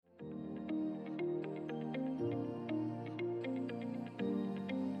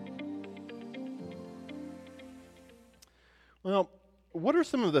What are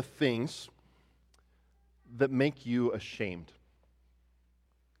some of the things that make you ashamed?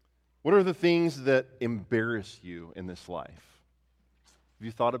 What are the things that embarrass you in this life? Have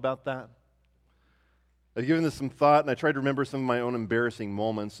you thought about that? I've given this some thought, and I tried to remember some of my own embarrassing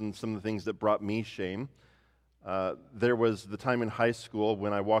moments and some of the things that brought me shame. There was the time in high school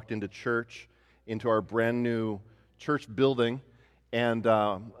when I walked into church, into our brand new church building, and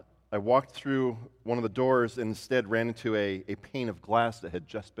I walked through one of the doors and instead ran into a pane of glass that had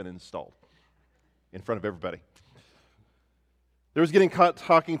just been installed in front of everybody. There was getting caught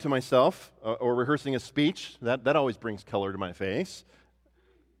talking to myself or rehearsing a speech. That always brings color to my face.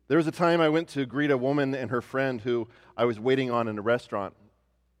 There was a time I went to greet a woman and her friend who I was waiting on in a restaurant.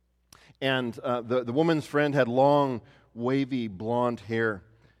 And the woman's friend had long, wavy, blonde hair.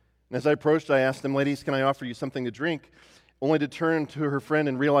 And as I approached, I asked them, "Ladies, can I offer you something to drink?" Only to turn to her friend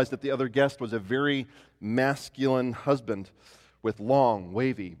and realize that the other guest was a very masculine husband with long,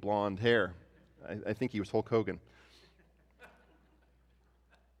 wavy, blonde hair. I think he was Hulk Hogan.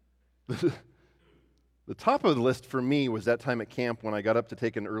 The top of the list for me was that time at camp when I got up to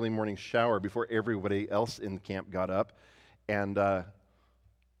take an early morning shower before everybody else in camp got up, and I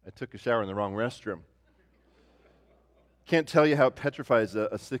took a shower in the wrong restroom. Can't tell you how it petrifies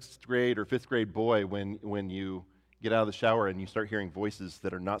a sixth grade or fifth grade boy when you get out of the shower and you start hearing voices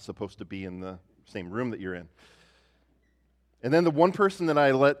that are not supposed to be in the same room that you're in. And then the one person that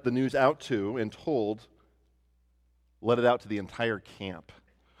I let the news out to and told let it out to the entire camp.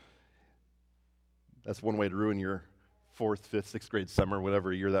 That's one way to ruin your fourth, fifth, sixth grade summer,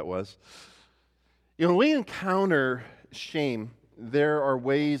 whatever year that was. You know, when we encounter shame, there are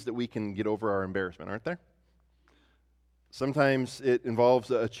ways that we can get over our embarrassment, aren't there? Sometimes it involves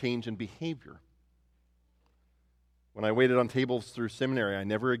a change in behavior. When I waited on tables through seminary, I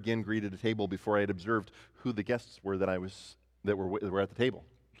never again greeted a table before I had observed who the guests were that were at the table.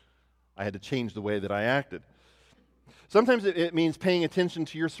 I had to change the way that I acted. Sometimes it means paying attention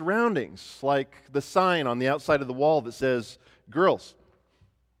to your surroundings, like the sign on the outside of the wall that says, "Girls."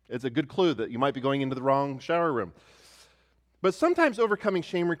 It's a good clue that you might be going into the wrong shower room. But sometimes overcoming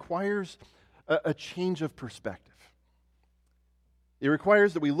shame requires a change of perspective. It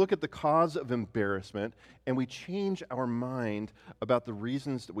requires that we look at the cause of embarrassment and we change our mind about the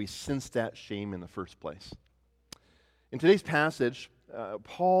reasons that we sense that shame in the first place. In today's passage,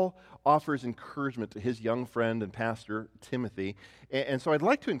 Paul offers encouragement to his young friend and pastor, Timothy. And so I'd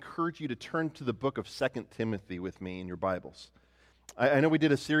like to encourage you to turn to the book of 2 Timothy with me in your Bibles. I know we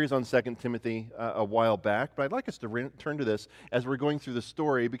did a series on 2 Timothy a while back, but I'd like us to turn to this as we're going through the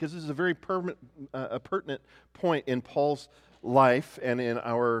story because this is a very pertinent point in Paul's life and in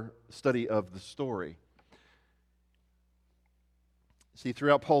our study of the story. See,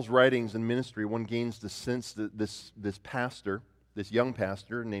 throughout Paul's writings and ministry, one gains the sense that this pastor, this young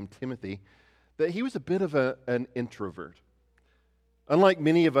pastor named Timothy, that he was a bit of an introvert. Unlike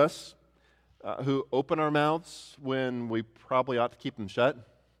many of us who open our mouths when we probably ought to keep them shut,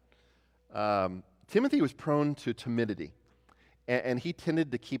 Timothy was prone to timidity, and he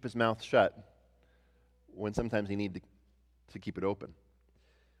tended to keep his mouth shut when sometimes he needed to keep it open.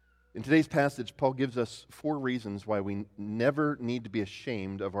 In today's passage, Paul gives us 4 reasons why we never need to be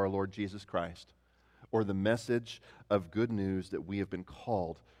ashamed of our Lord Jesus Christ or the message of good news that we have been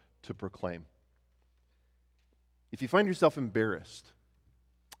called to proclaim. If you find yourself embarrassed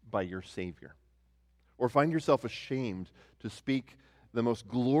by your Savior, or find yourself ashamed to speak the most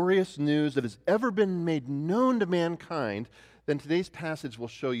glorious news that has ever been made known to mankind, then today's passage will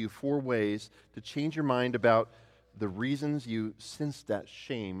show you 4 ways to change your mind about the reasons you sensed that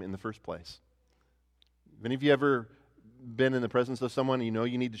shame in the first place. Have any of you ever been in the presence of someone you know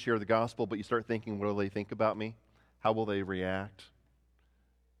you need to share the gospel, but you start thinking, what will they think about me? How will they react?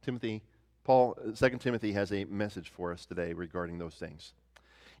 2 Timothy has a message for us today regarding those things.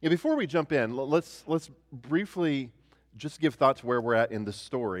 Before we jump in, let's briefly just give thought to where we're at in the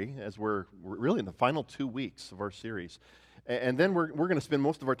story as we're really in the final 2 weeks of our series. And then we're going to spend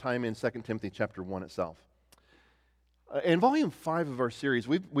most of our time in 2 Timothy chapter 1 itself. In volume 5 of our series,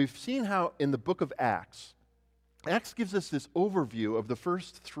 we've seen how in the book of Acts gives us this overview of the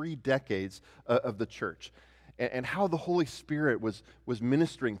first 3 decades of the church and how the Holy Spirit was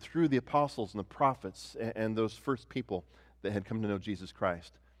ministering through the apostles and the prophets and those first people that had come to know Jesus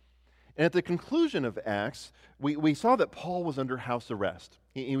Christ. And at the conclusion of Acts, we saw that Paul was under house arrest.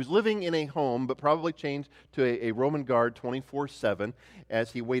 He was living in a home, but probably chained to a Roman guard 24/7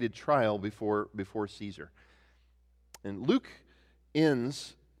 as he waited trial before Caesar. And Luke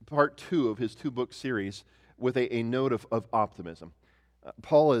ends part 2 of his 2-book series with a note of optimism.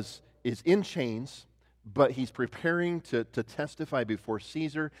 Paul is in chains, but he's preparing to testify before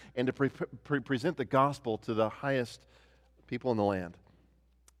Caesar and to present the gospel to the highest people in the land.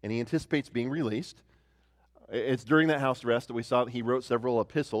 And he anticipates being released. It's during that house arrest that we saw that he wrote several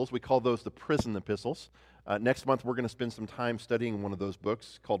epistles. We call those the prison epistles. Next month, we're going to spend some time studying one of those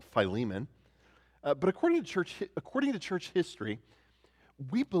books called Philemon. But according to church history,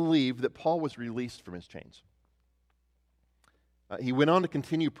 we believe that Paul was released from his chains. He went on to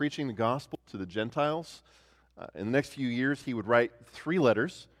continue preaching the gospel to the Gentiles. In the next few years, he would write 3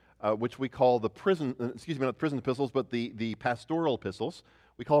 letters, which we call not the prison epistles, but the pastoral epistles.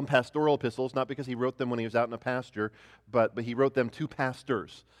 We call them pastoral epistles, not because he wrote them when he was out in a pasture, but he wrote them to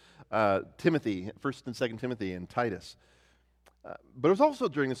pastors. Timothy, 1st and 2nd Timothy, and Titus. But it was also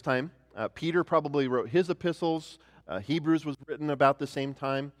during this time, Peter probably wrote his epistles. Hebrews was written about the same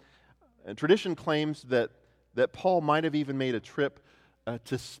time. And tradition claims that Paul might have even made a trip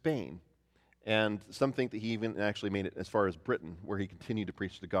to Spain. And some think that he even actually made it as far as Britain, where he continued to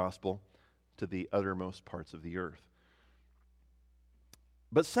preach the gospel to the uttermost parts of the earth.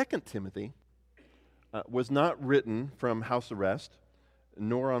 But 2 Timothy was not written from house arrest,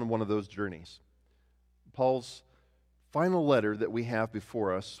 nor on one of those journeys. Paul's final letter that we have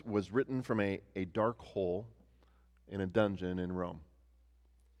before us was written from a dark hole in a dungeon in Rome.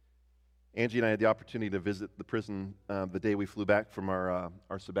 Angie and I had the opportunity to visit the prison the day we flew back from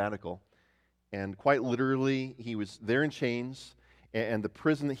our sabbatical. And quite literally, he was there in chains, and the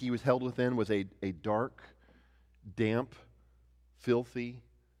prison that he was held within was a dark, damp, filthy,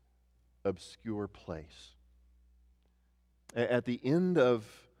 obscure place. At the end of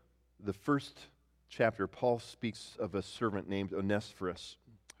the first chapter, Paul speaks of a servant named Onesiphorus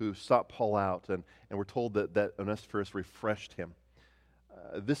who sought Paul out, and we're told that Onesiphorus refreshed him.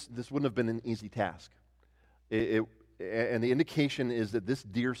 This wouldn't have been an easy task. And the indication is that this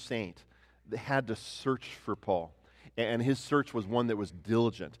dear saint had to search for Paul. And his search was one that was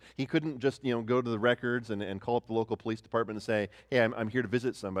diligent. He couldn't just go to the records and call up the local police department and say, hey, I'm here to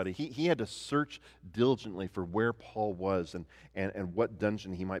visit somebody. He had to search diligently for where Paul was and what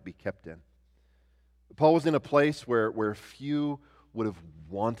dungeon he might be kept in. Paul was in a place where few would have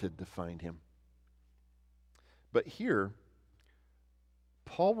wanted to find him. But here,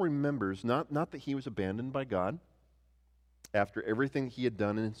 Paul remembers not that he was abandoned by God after everything he had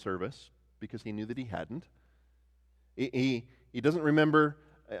done in service, because he knew that he hadn't. He doesn't remember,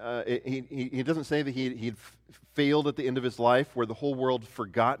 he doesn't say that he'd failed at the end of his life where the whole world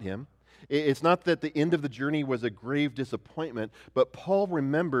forgot him. It's not that the end of the journey was a grave disappointment, but Paul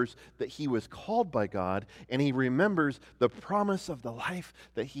remembers that he was called by God, and he remembers the promise of the life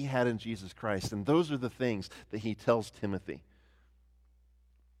that he had in Jesus Christ. And those are the things that he tells Timothy.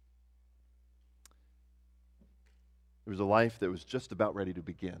 There was a life that was just about ready to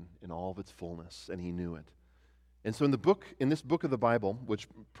begin in all of its fullness, and he knew it. And so in this book of the Bible, which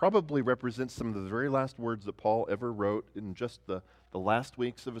probably represents some of the very last words that Paul ever wrote in just the last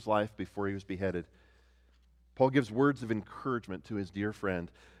weeks of his life before he was beheaded, Paul gives words of encouragement to his dear friend,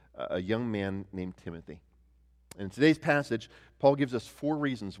 a young man named Timothy. And in today's passage, Paul gives us 4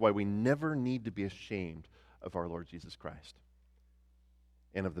 reasons why we never need to be ashamed of our Lord Jesus Christ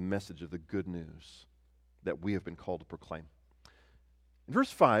and of the message of the good news that we have been called to proclaim. In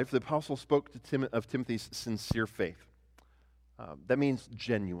verse 5, the apostle spoke to of Timothy's sincere faith. That means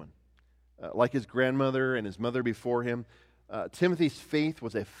genuine. Like his grandmother and his mother before him, Timothy's faith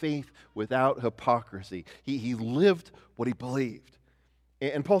was a faith without hypocrisy. He lived what he believed.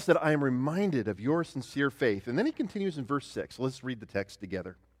 And Paul said, I am reminded of your sincere faith. And then he continues in verse 6. Let's read the text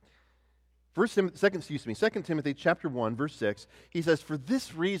together. 2 Timothy chapter 1, verse 6, he says, for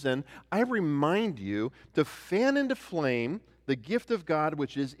this reason I remind you to fan into flame the gift of God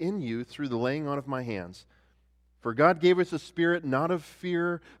which is in you through the laying on of my hands. For God gave us a spirit not of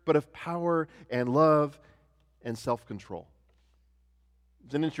fear, but of power and love and self-control.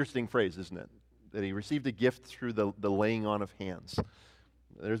 It's an interesting phrase, isn't it? That he received a gift through the laying on of hands.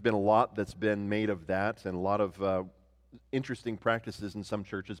 There's been a lot that's been made of that, and a lot of interesting practices in some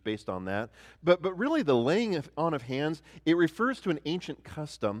churches based on that. But really the laying on of hands, it refers to an ancient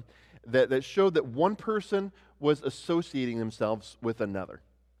custom that showed that one person was associating themselves with another.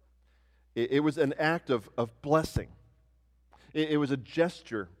 It was an act of blessing. It was a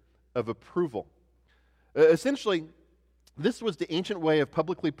gesture of approval. Essentially, this was the ancient way of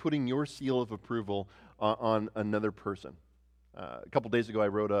publicly putting your seal of approval on another person. A couple days ago, I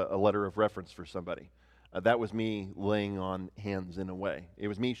wrote a letter of reference for somebody. That was me laying on hands in a way. It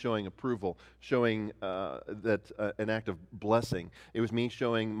was me showing approval, showing an act of blessing. It was me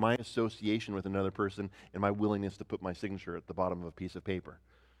showing my association with another person and my willingness to put my signature at the bottom of a piece of paper.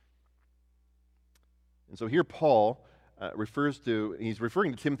 And so here Paul he's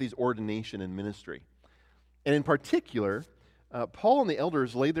referring to Timothy's ordination and ministry. And in particular, Paul and the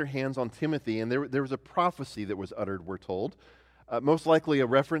elders laid their hands on Timothy, and there was a prophecy that was uttered, we're told, most likely a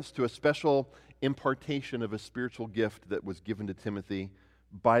reference to a special impartation of a spiritual gift that was given to Timothy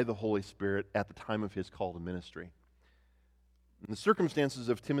by the Holy Spirit at the time of his call to ministry. And the circumstances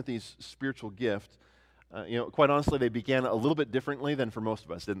of Timothy's spiritual gift, quite honestly, they began a little bit differently than for most of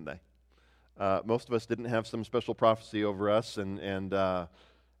us, didn't they? Most of us didn't have some special prophecy over us, and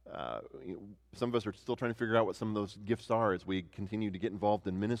some of us are still trying to figure out what some of those gifts are as we continue to get involved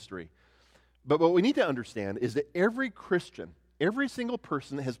in ministry. But what we need to understand is that every Christian, every single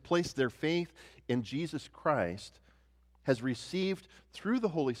person that has placed their faith in Jesus Christ has received through the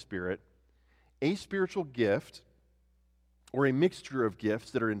Holy Spirit a spiritual gift or a mixture of gifts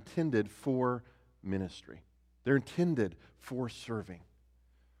that are intended for ministry. They're intended for serving.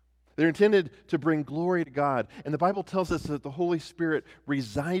 They're intended to bring glory to God. And the Bible tells us that the Holy Spirit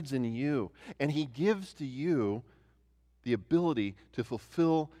resides in you, and He gives to you the ability to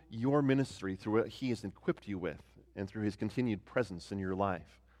fulfill your ministry through what He has equipped you with and through His continued presence in your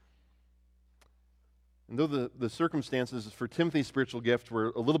life. And though the circumstances for Timothy's spiritual gift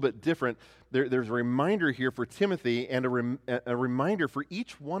were a little bit different, there's a reminder here for Timothy and a reminder for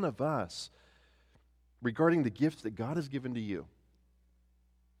each one of us regarding the gifts that God has given to you.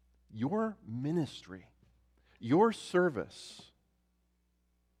 Your ministry, your service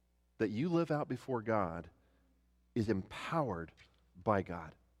that you live out before God is empowered by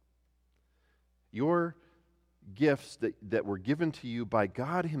God. Your gifts that were given to you by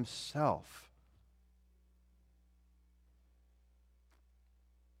God Himself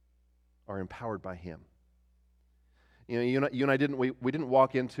are empowered by Him. You and I didn't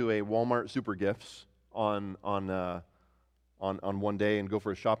walk into a Walmart Super Gifts on one day and go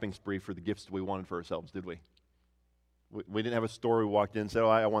for a shopping spree for the gifts that we wanted for ourselves, did we? We didn't have a store we walked in and said,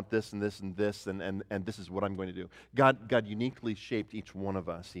 I want this and this and this, and this is what I'm going to do. God uniquely shaped each one of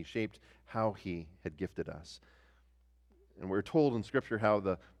us. He shaped how He had gifted us. And we're told in Scripture how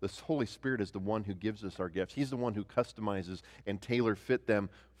the Holy Spirit is the one who gives us our gifts. He's the one who customizes and tailor fit them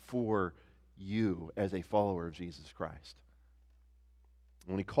for you as a follower of Jesus Christ.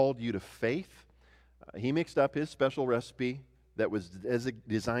 When He called you to faith, He mixed up His special recipe that was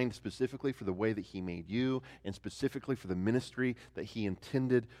designed specifically for the way that He made you and specifically for the ministry that He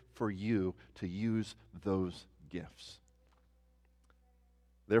intended for you to use those gifts.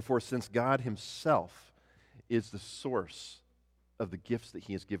 Therefore, since God Himself is the source of the gifts that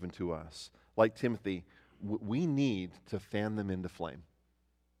He has given to us, like Timothy, we need to fan them into flame.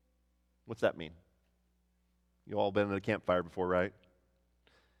 What's that mean? You all been at a campfire before, right?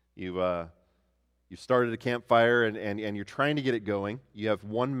 You've started a campfire and you're trying to get it going. You have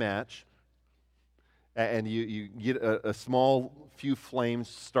one match, and you get a small few flames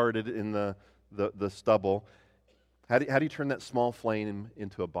started in the stubble. How do you turn that small flame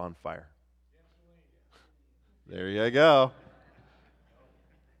into a bonfire? There you go.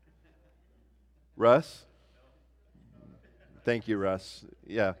 Russ? Thank you, Russ.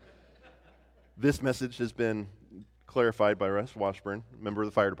 Yeah. This message has been clarified by Russ Washburn, member of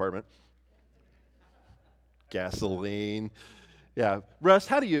the fire department. Gasoline. Yeah. Russ,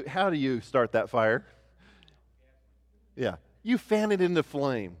 how do you start that fire? Yeah. You fan it into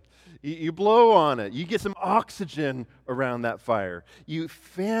flame. You blow on it. You get some oxygen around that fire. You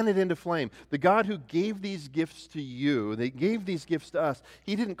fan it into flame. The God who gave these gifts to you, they gave these gifts to us,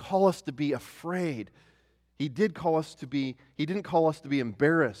 He didn't call us to be afraid. He didn't call us to be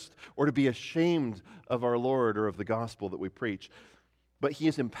embarrassed or to be ashamed of our Lord or of the gospel that we preach. But He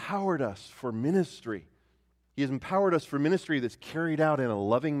has empowered us for ministry. He has empowered us for ministry that's carried out in a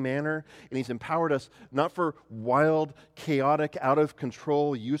loving manner, and He's empowered us not for wild, chaotic,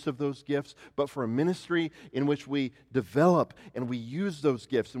 out-of-control use of those gifts, but for a ministry in which we develop and we use those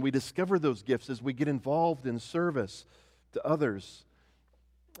gifts and we discover those gifts as we get involved in service to others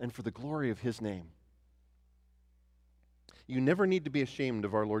and for the glory of His name. You never need to be ashamed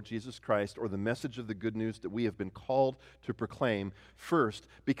of our Lord Jesus Christ or the message of the good news that we have been called to proclaim, first,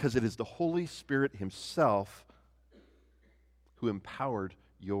 because it is the Holy Spirit Himself who empowered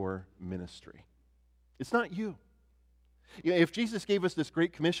your ministry. It's not you. If Jesus gave us this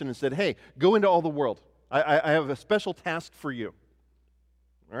great commission and said, hey, go into all the world. I have a special task for you.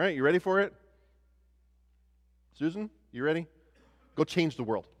 All right, you ready for it? Susan, you ready? Go change the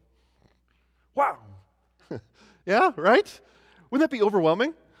world. Wow. Yeah, right? Wouldn't that be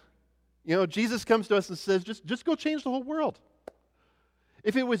overwhelming? Jesus comes to us and says, just go change the whole world.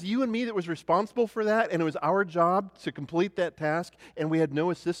 If it was you and me that was responsible for that, and it was our job to complete that task, and we had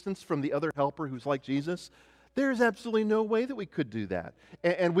no assistance from the other helper who's like Jesus, there's absolutely no way that we could do that.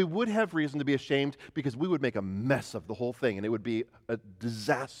 And we would have reason to be ashamed because we would make a mess of the whole thing, and it would be a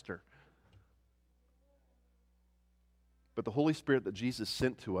disaster. But the Holy Spirit that Jesus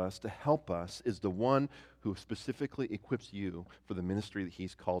sent to us to help us is the one who specifically equips you for the ministry that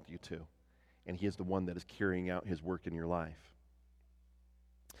He's called you to. And He is the one that is carrying out His work in your life.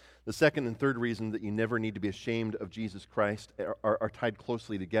 The second and third reason that you never need to be ashamed of Jesus Christ are tied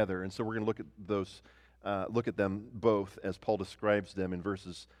closely together. And so we're going to look at them both as Paul describes them in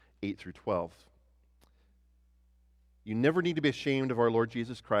verses 8 through 12. You never need to be ashamed of our Lord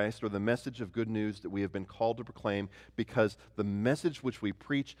Jesus Christ or the message of good news that we have been called to proclaim, because the message which we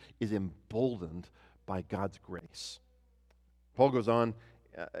preach is emboldened by God's grace. Paul goes on,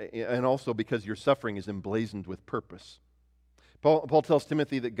 and also because your suffering is emblazoned with purpose. Paul tells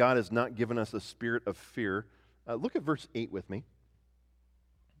Timothy that God has not given us a spirit of fear. Look at verse 8 with me.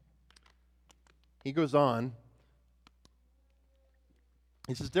 He goes on.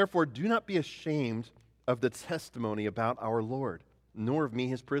 He says, therefore, do not be ashamed of the testimony about our Lord, nor of me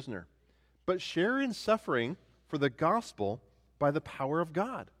his prisoner, but share in suffering for the gospel by the power of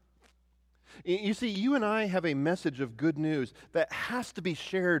God. You see, you and I have a message of good news that has to be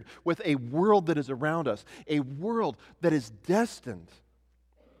shared with a world that is around us, a world that is destined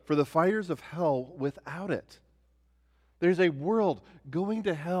for the fires of hell without it. There's a world going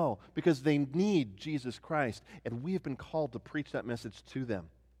to hell because they need Jesus Christ, and we have been called to preach that message to them.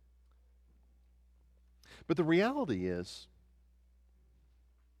 But the reality is,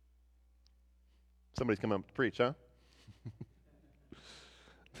 somebody's come up to preach, huh?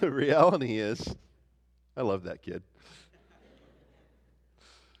 The reality is, I love that kid.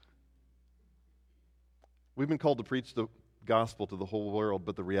 We've been called to preach the gospel to the whole world,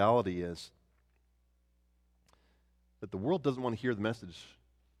 but the reality is that the world doesn't want to hear the message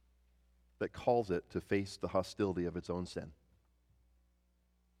that calls it to face the hostility of its own sin.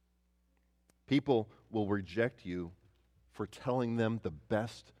 People will reject you for telling them the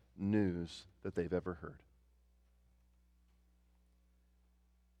best news that they've ever heard.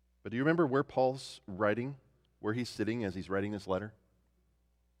 But do you remember where Paul's writing, where he's sitting as he's writing this letter?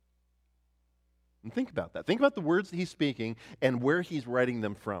 And think about that. Think about the words that he's speaking and where he's writing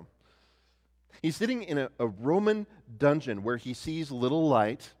them from. He's sitting in a Roman dungeon where he sees little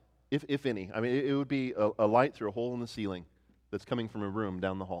light, if any. I mean, it would be a light through a hole in the ceiling that's coming from a room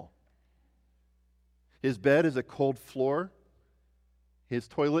down the hall. His bed is a cold floor. His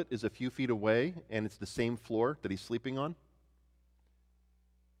toilet is a few feet away, and it's the same floor that he's sleeping on.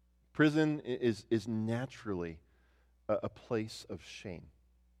 Prison is naturally a place of shame.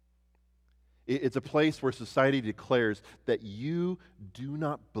 It's a place where society declares that you do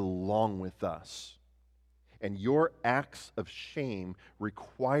not belong with us. And your acts of shame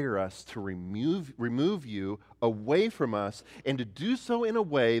require us to remove you away from us, and to do so in a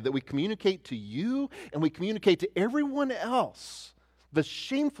way that we communicate to you and we communicate to everyone else the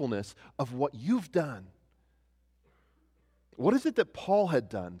shamefulness of what you've done. What is it that Paul had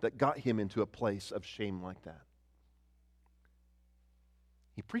done that got him into a place of shame like that?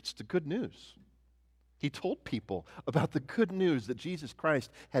 He preached the good news. He told people about the good news that Jesus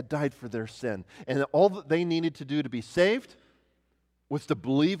Christ had died for their sin, and that all that they needed to do to be saved was to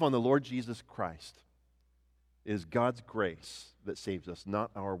believe on the Lord Jesus Christ. It is God's grace that saves us,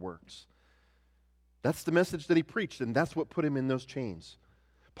 not our works. That's the message that he preached, and that's what put him in those chains.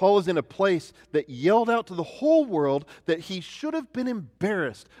 Paul is in a place that yelled out to the whole world that he should have been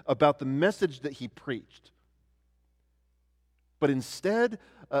embarrassed about the message that he preached. But instead,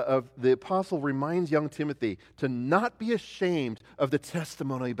 the apostle reminds young Timothy to not be ashamed of the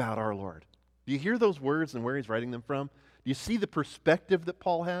testimony about our Lord. Do you hear those words and where he's writing them from? Do you see the perspective that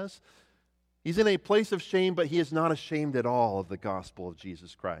Paul has? He's in a place of shame, but he is not ashamed at all of the gospel of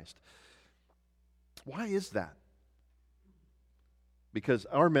Jesus Christ. Why is that? Because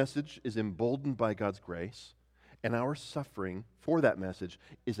our message is emboldened by God's grace, and our suffering for that message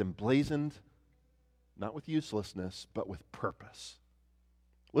is emblazoned not with uselessness, but with purpose.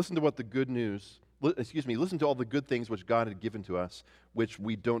 Listen to what the good news, listen to all the good things which God had given to us, which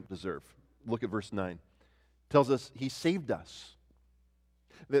we don't deserve. Look at verse 9. It tells us he saved us.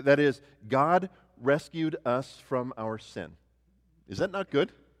 That is, God rescued us from our sin. Is that not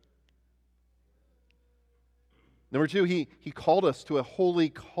good? Number two, he called us to a holy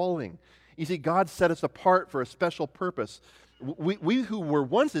calling. You see, God set us apart for a special purpose. We who were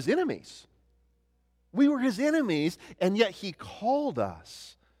once his enemies, we were his enemies, and yet he called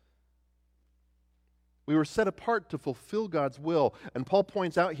us. We were set apart to fulfill God's will. And Paul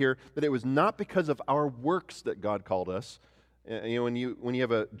points out here that it was not because of our works that God called us. When you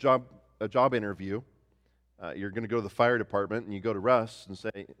have a job interview, you're going to go to the fire department and you go to Russ and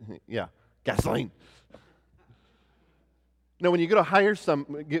say, yeah, gasoline. No, when you go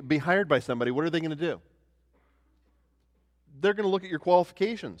to be hired by somebody, what are they going to do? They're going to look at your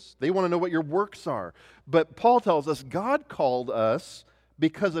qualifications. They want to know what your works are. But Paul tells us God called us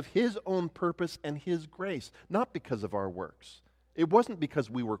because of His own purpose and His grace, not because of our works. It wasn't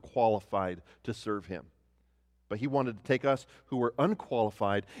because we were qualified to serve Him. But He wanted to take us who were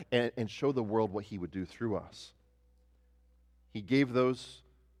unqualified and show the world what He would do through us. He gave those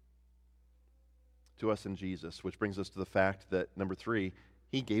to us in Jesus, which brings us to the fact that, number 3,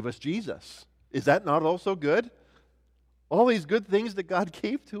 He gave us Jesus. Is that not also good? All these good things that God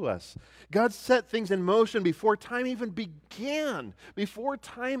gave to us. God set things in motion before time even began, before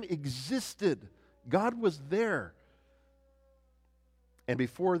time existed. God was there. And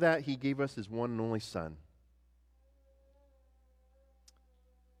before that, He gave us His one and only Son.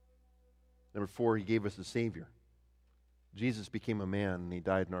 Number 4, He gave us a Savior. Jesus became a man and He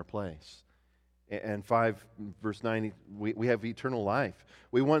died in our place. And 5, verse 9, we have eternal life.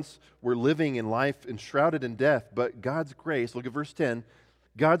 We once were living in life enshrouded in death, but God's grace, look at verse 10,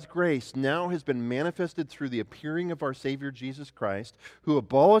 God's grace now has been manifested through the appearing of our Savior Jesus Christ, who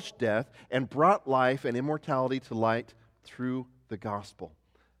abolished death and brought life and immortality to light through the gospel.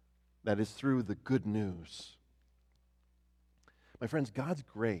 That is, through the good news. My friends, God's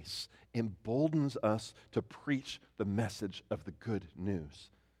grace emboldens us to preach the message of the good news.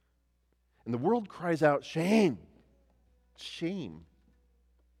 And the world cries out, shame, shame.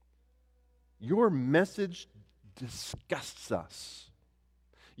 Your message disgusts us.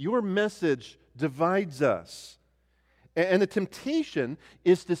 Your message divides us. And the temptation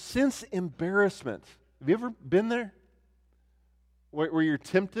is to sense embarrassment. Have you ever been there? Where you're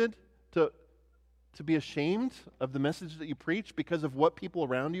tempted to be ashamed of the message that you preach because of what people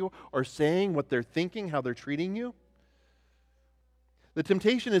around you are saying, what they're thinking, how they're treating you? The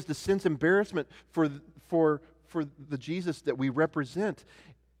temptation is to sense embarrassment for the Jesus that we represent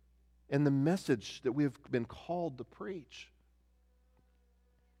and the message that we have been called to preach.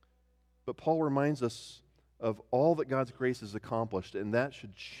 But Paul reminds us of all that God's grace has accomplished, and that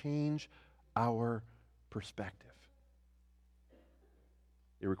should change our perspective.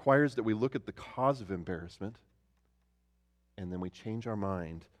 It requires that we look at the cause of embarrassment, and then we change our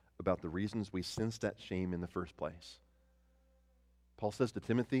mind about the reasons we sense that shame in the first place. Paul says to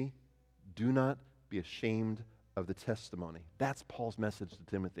Timothy, do not be ashamed of the testimony. That's Paul's message to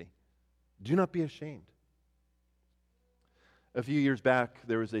Timothy. Do not be ashamed. A few years back,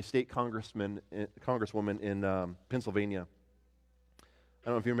 there was a state congresswoman in Pennsylvania. I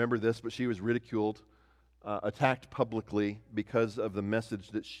don't know if you remember this, but she was ridiculed, attacked publicly because of the message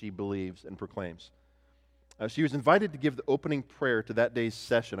that she believes and proclaims. She was invited to give the opening prayer to that day's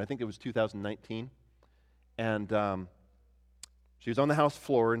session. I think it was 2019. And she was on the House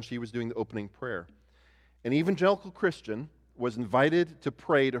floor, and she was doing the opening prayer. An evangelical Christian was invited to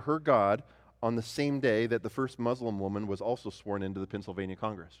pray to her God on the same day that the first Muslim woman was also sworn into the Pennsylvania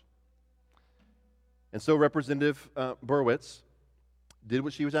Congress. And so Representative Borowitz did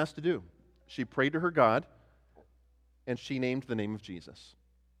what she was asked to do. She prayed to her God, and she named the name of Jesus,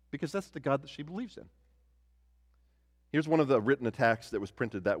 because that's the God that she believes in. Here's one of the written attacks that was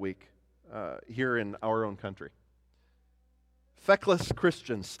printed that week here in our own country. Feckless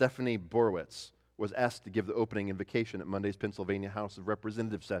Christian Stephanie Borowitz was asked to give the opening invocation at Monday's Pennsylvania House of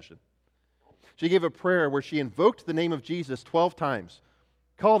Representatives session. She gave a prayer where she invoked the name of Jesus 12 times,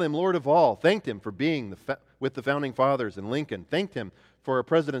 called Him Lord of all, thanked Him for being with the Founding Fathers and Lincoln, thanked Him for our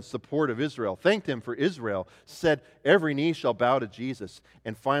President's support of Israel, thanked Him for Israel, said every knee shall bow to Jesus.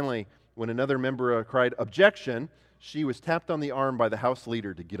 And finally, when another member cried objection, she was tapped on the arm by the House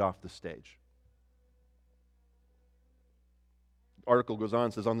leader to get off the stage. Article goes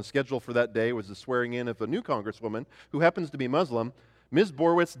on, says, on the schedule for that day was the swearing in of a new congresswoman who happens to be Muslim. Ms.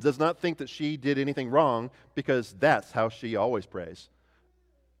 Borowitz does not think that she did anything wrong because that's how she always prays.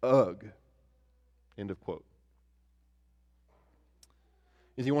 Ugh. End of quote.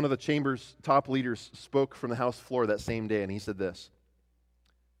 You see, one of the chamber's top leaders spoke from the House floor that same day, and he said this: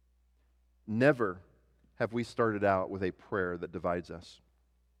 never have we started out with a prayer that divides us.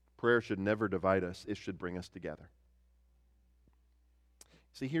 Prayer should never divide us. It should bring us together.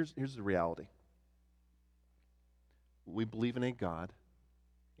 See, here's the reality. We believe in a God,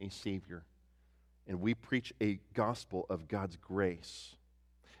 a Savior, and we preach a gospel of God's grace,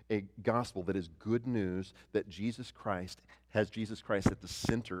 a gospel that is good news that Jesus Christ has Jesus Christ at the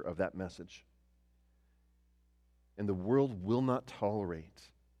center of that message. And the world will not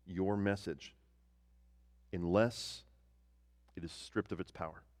tolerate your message unless it is stripped of its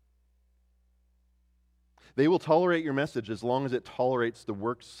power. They will tolerate your message as long as it tolerates the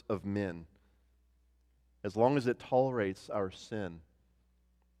works of men, as long as it tolerates our sin,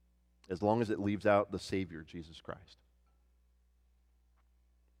 as long as it leaves out the Savior, Jesus Christ.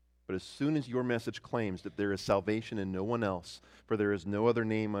 But as soon as your message claims that there is salvation in no one else, for there is no other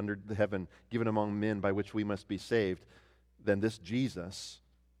name under the heaven given among men by which we must be saved than this Jesus,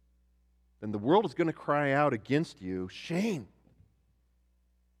 then the world is going to cry out against you, shame.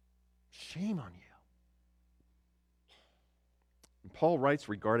 Shame on you. And Paul writes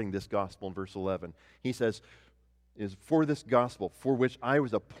regarding this gospel in verse 11. He says, is for this gospel, for which I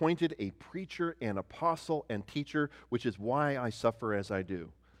was appointed a preacher and apostle and teacher, which is why I suffer as I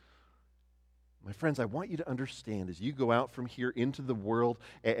do. My friends, I want you to understand as you go out from here into the world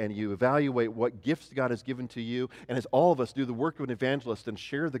and you evaluate what gifts God has given to you, and as all of us do the work of an evangelist and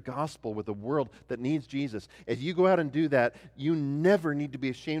share the gospel with a world that needs Jesus, as you go out and do that, you never need to be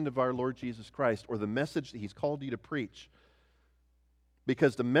ashamed of our Lord Jesus Christ or the message that He's called you to preach.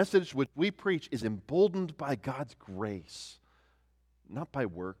 Because the message which we preach is emboldened by God's grace, not by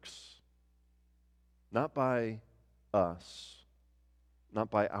works, not by us, not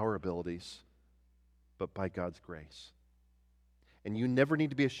by our abilities, but by God's grace. And you never need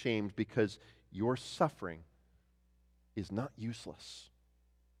to be ashamed because your suffering is not useless.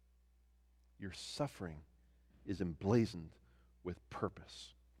 Your suffering is emblazoned with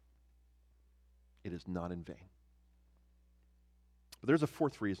purpose. It is not in vain. But there's a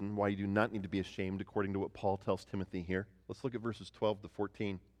fourth reason why you do not need to be ashamed according to what Paul tells Timothy here. Let's look at verses 12 to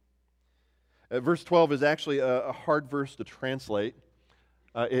 14. Verse 12 is actually a hard verse to translate.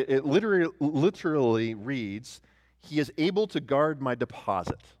 It literally reads, "He is able to guard my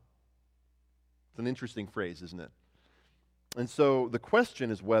deposit." It's an interesting phrase, isn't it? And so the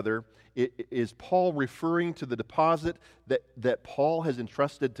question is whether is Paul referring to the deposit that Paul has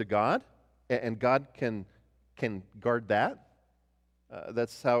entrusted to God, and God can guard that?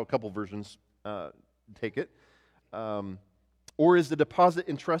 That's how a couple versions take it. Or is the deposit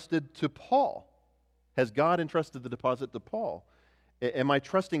entrusted to Paul? Has God entrusted the deposit to Paul? Am I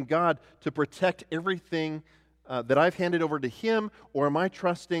trusting God to protect everything that I've handed over to Him, or am I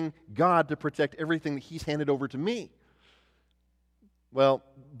trusting God to protect everything that He's handed over to me? Well,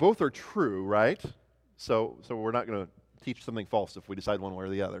 both are true, right? So we're not going to teach something false if we decide one way or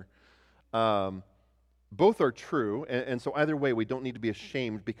the other. Both are true, and so either way, we don't need to be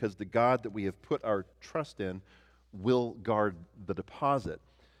ashamed because the God that we have put our trust in will guard the deposit.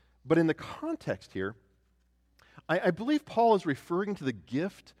 But in the context here, I believe Paul is referring to the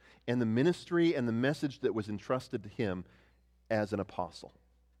gift and the ministry and the message that was entrusted to him as an apostle.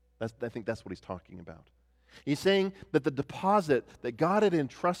 I think that's what he's talking about. He's saying that the deposit that God had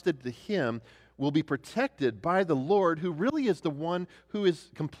entrusted to him will be protected by the Lord, who really is the one who is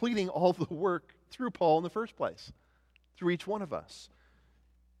completing all the work through Paul in the first place, through each one of us.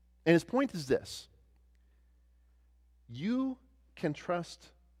 And his point is this: you can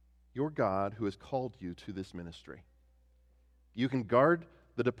trust your God who has called you to this ministry. You can guard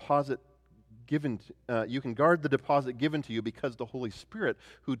the deposit given to you because the Holy Spirit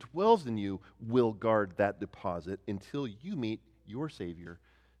who dwells in you will guard that deposit until you meet your Savior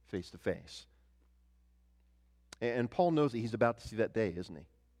face to face. And Paul knows that he's about to see that day, isn't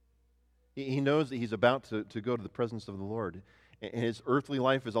he? He knows that he's about to go to the presence of the Lord. And his earthly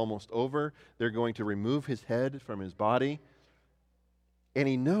life is almost over. They're going to remove his head from his body. And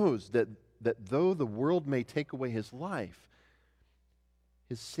he knows that though the world may take away his life,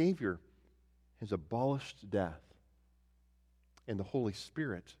 his Savior has abolished death. And the Holy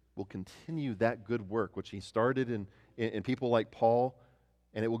Spirit will continue that good work which he started in people like Paul,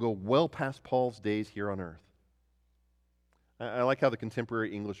 and it will go well past Paul's days here on earth. I like how the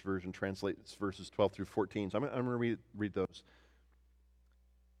contemporary English version translates verses 12 through 14, so I'm going to read those.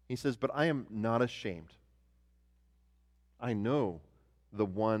 He says, "But I am not ashamed. I know the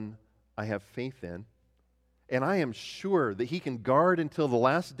one I have faith in, and I am sure that he can guard until the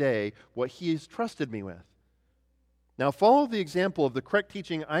last day what he has trusted me with. Now follow the example of the correct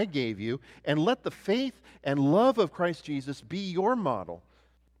teaching I gave you, and let the faith and love of Christ Jesus be your model.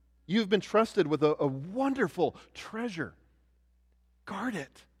 You've been trusted with a wonderful treasure. Guard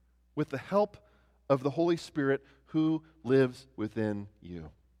it with the help of the Holy Spirit who lives within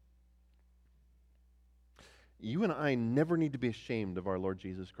you." You and I never need to be ashamed of our Lord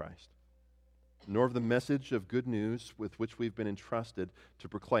Jesus Christ, nor of the message of good news with which we've been entrusted to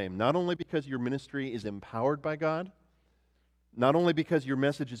proclaim, not only because your ministry is empowered by God, Not only because your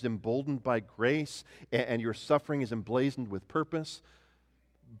message is emboldened by grace and your suffering is emblazoned with purpose,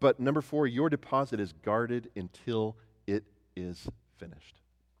 but number 4, your deposit is guarded until it is finished.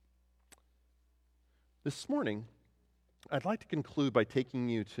 This morning, I'd like to conclude by taking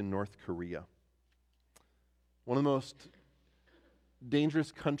you to North Korea, one of the most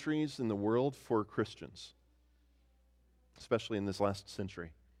dangerous countries in the world for Christians, especially in this last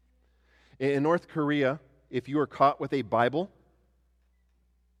century. In North Korea, if you are caught with a Bible,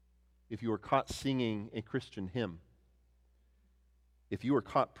 if you are caught singing a Christian hymn, if you are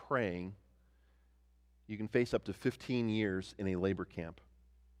caught praying, you can face up to 15 years in a labor camp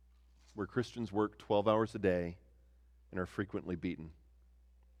where Christians work 12 hours a day and are frequently beaten.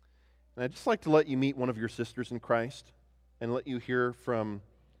 And I'd just like to let you meet one of your sisters in Christ and let you hear from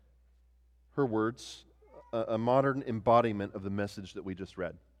her words, a modern embodiment of the message that we just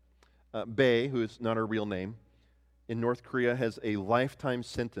read. Bae, who is not her real name, in North Korea has a lifetime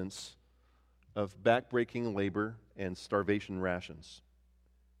sentence of backbreaking labor and starvation rations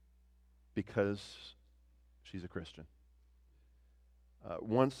because she's a Christian.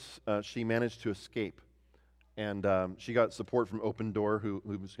 Once she managed to escape, and she got support from Open Door, who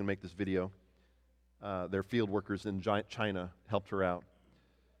was going to make this video. Their field workers in China helped her out.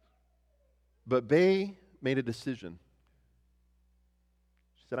 But Bae made a decision.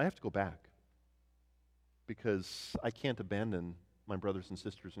 She said, I have to go back because I can't abandon my brothers and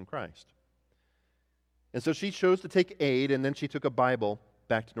sisters in Christ. And so she chose to take aid, and then she took a Bible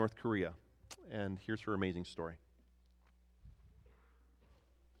back to North Korea. And here's her amazing story.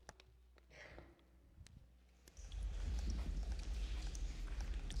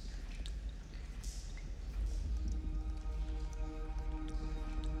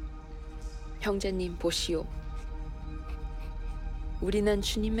 형제님 보시오. 우리는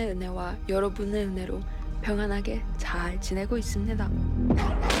주님의 은혜와 여러분의 은혜로 평안하게 잘 지내고 있습니다.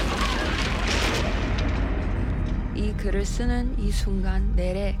 이 글을 쓰는 이 순간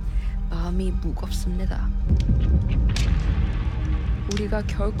내내 마음이 무겁습니다. 우리가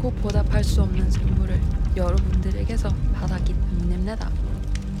결코 보답할 수 없는 선물을 여러분들에게서 받았기 때문입니다.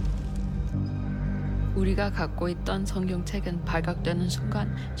 우리가 갖고 있던 성경책은 발각되는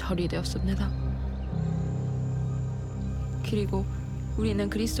순간 처리되었습니다. 그리고 우리는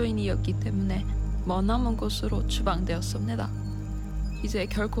그리스도인이었기 때문에 머나먼 곳으로 추방되었습니다. 이제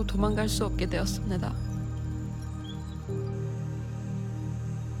결코 도망갈 수 없게 되었습니다.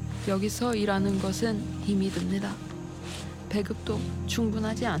 여기서 일하는 것은 힘이 듭니다. 배급도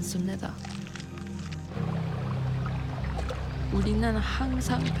충분하지 않습니다. 우리는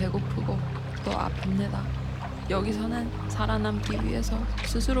항상 배고프고 또 아픕니다. 여기서는 살아남기 위해서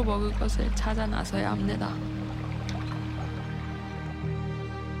스스로 먹을 것을 찾아 나서야 합니다.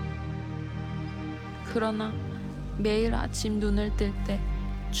 그러나 매일 아침 눈을 뜰 때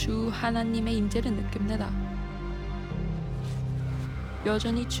주 하나님의 임재를 느낍니다.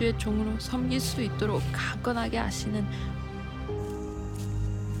 여전히 주의 종으로 섬길 수 있도록 강건하게 하시는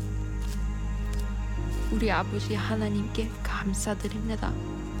우리 아버지 하나님께 감사드립니다.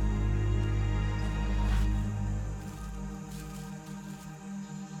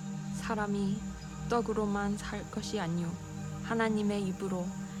 사람이 떡으로만 살 것이 아니요 하나님의 입으로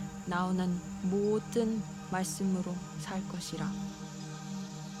나오는 모든 말씀으로 살 것이라.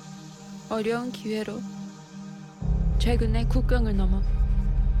 어려운 기회로 최근에 국경을 넘어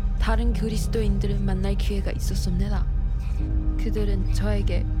다른 그리스도인들을 만날 기회가 있었습니다. 그들은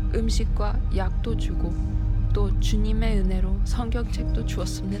저에게 음식과 약도 주고 또 주님의 은혜로 성경책도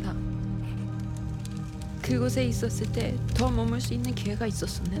주었습니다. 그곳에 있었을 때 더 머물 수 있는 기회가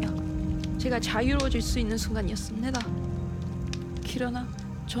있었습니다. 제가 자유로워질 수 있는 순간이었습니다. 그러나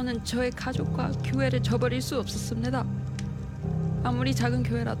저는 저의 가족과 교회를 저버릴 수 없었습니다. 아무리 작은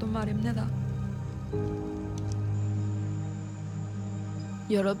교회라도 말입니다.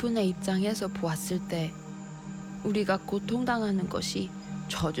 여러분의 입장에서 보았을 때 우리가 고통당하는 것이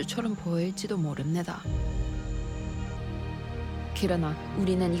저주처럼 보일지도 모릅니다. 그러나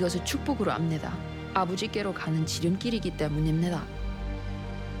우리는 이것을 축복으로 압니다. 아버지께로 가는 지름길이기 때문입니다.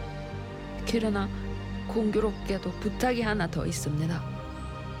 그러나 공교롭게도 부탁이 하나 더 있습니다.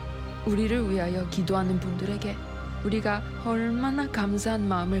 우리를 위하여 기도하는 분들에게 우리가 얼마나 감사한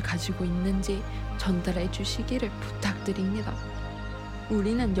마음을 가지고 있는지 전달해 주시기를 부탁드립니다.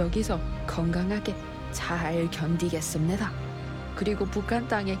 우리는 여기서 건강하게 잘 견디겠습니다. 그리고 북한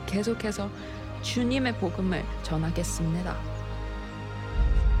땅에 계속해서 주님의 복음을 전하겠습니다.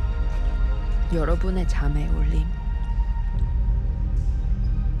 여러분의 잠에 올림.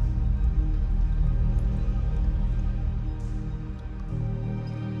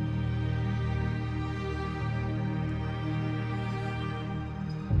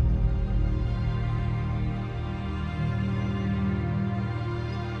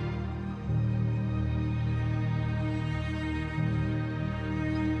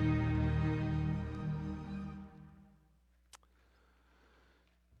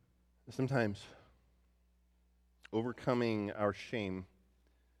 Sometimes overcoming our shame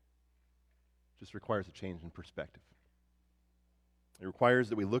just requires a change in perspective. It requires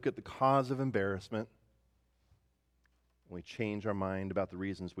that we look at the cause of embarrassment and we change our mind about the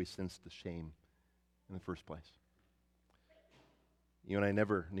reasons we sensed the shame in the first place. You and I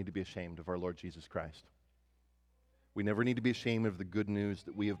never need to be ashamed of our Lord Jesus Christ. We never need to be ashamed of the good news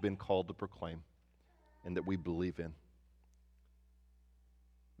that we have been called to proclaim and that we believe in.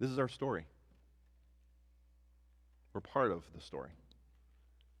 This is our story. We're part of the story.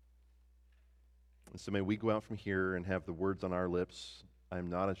 And so may we go out from here and have the words on our lips, I am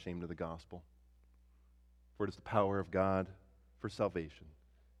not ashamed of the gospel, for it is the power of God for salvation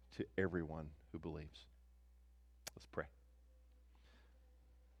to everyone who believes. Let's pray.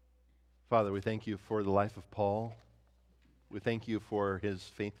 Father, we thank you for the life of Paul. We thank you for his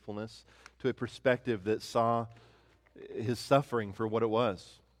faithfulness to a perspective that saw his suffering for what it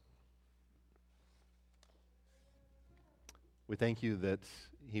was. We thank you that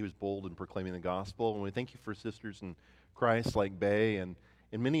he was bold in proclaiming the gospel, and we thank you for sisters in Christ like Bay and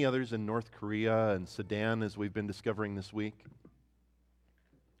many others in North Korea and Sudan, as we've been discovering this week.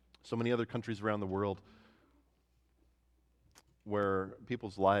 So many other countries around the world where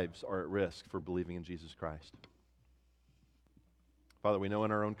people's lives are at risk for believing in Jesus Christ. Father, we know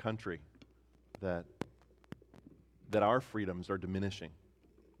in our own country that our freedoms are diminishing.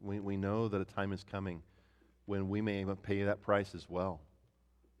 We know that a time is coming when we may pay that price as well,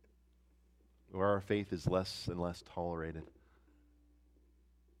 where our faith is less and less tolerated.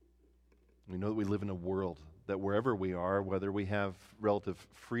 We know that we live in a world that wherever we are, whether we have relative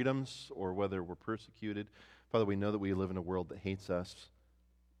freedoms or whether we're persecuted, Father, we know that we live in a world that hates us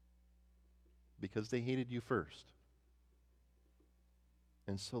because they hated you first.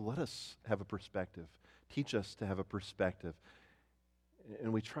 And so let us have a perspective. Teach us to have a perspective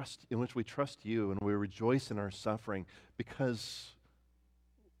in which we trust you, and we rejoice in our suffering because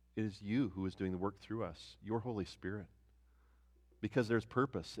it is you who is doing the work through us, your Holy Spirit. Because there's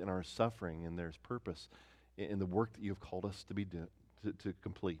purpose in our suffering, and there's purpose in the work that you have called us to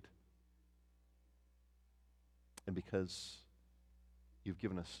complete. And because you've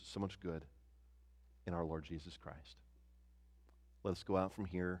given us so much good in our Lord Jesus Christ. Let us go out from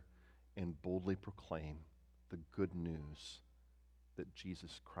here and boldly proclaim the good news that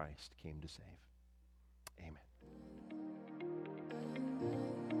Jesus Christ came to save. Amen.